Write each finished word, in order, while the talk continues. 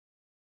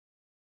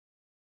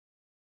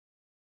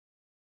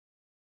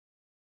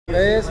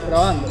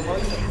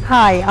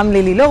Hi, I'm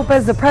Lily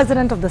Lopez, the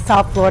president of the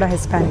South Florida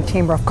Hispanic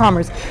Chamber of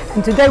Commerce,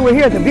 and today we're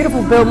here at the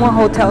beautiful Biltmore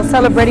Hotel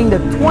celebrating the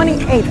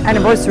 28th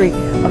anniversary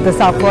of the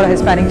South Florida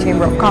Hispanic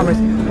Chamber of Commerce.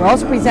 We're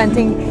also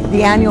presenting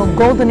the annual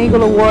Golden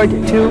Eagle Award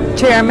to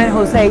Chairman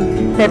Jose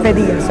Pepe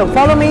Diaz. So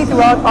follow me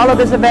throughout all of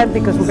this event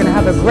because we're going to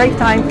have a great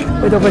time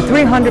with over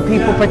 300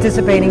 people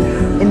participating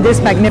in this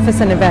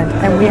magnificent event.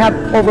 And we have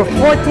over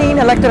 14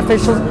 elected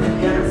officials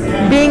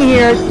being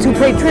here to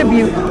pay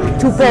tribute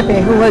to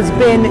Pepe, who has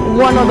been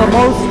one of the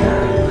most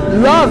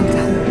loved,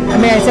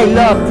 may I say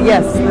loved,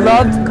 yes,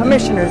 loved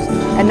commissioners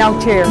and now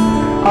chair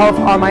of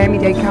our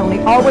Miami-Dade County,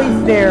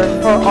 always there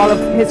for all of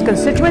his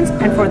constituents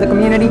and for the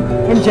community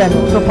in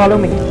general. So follow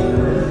me.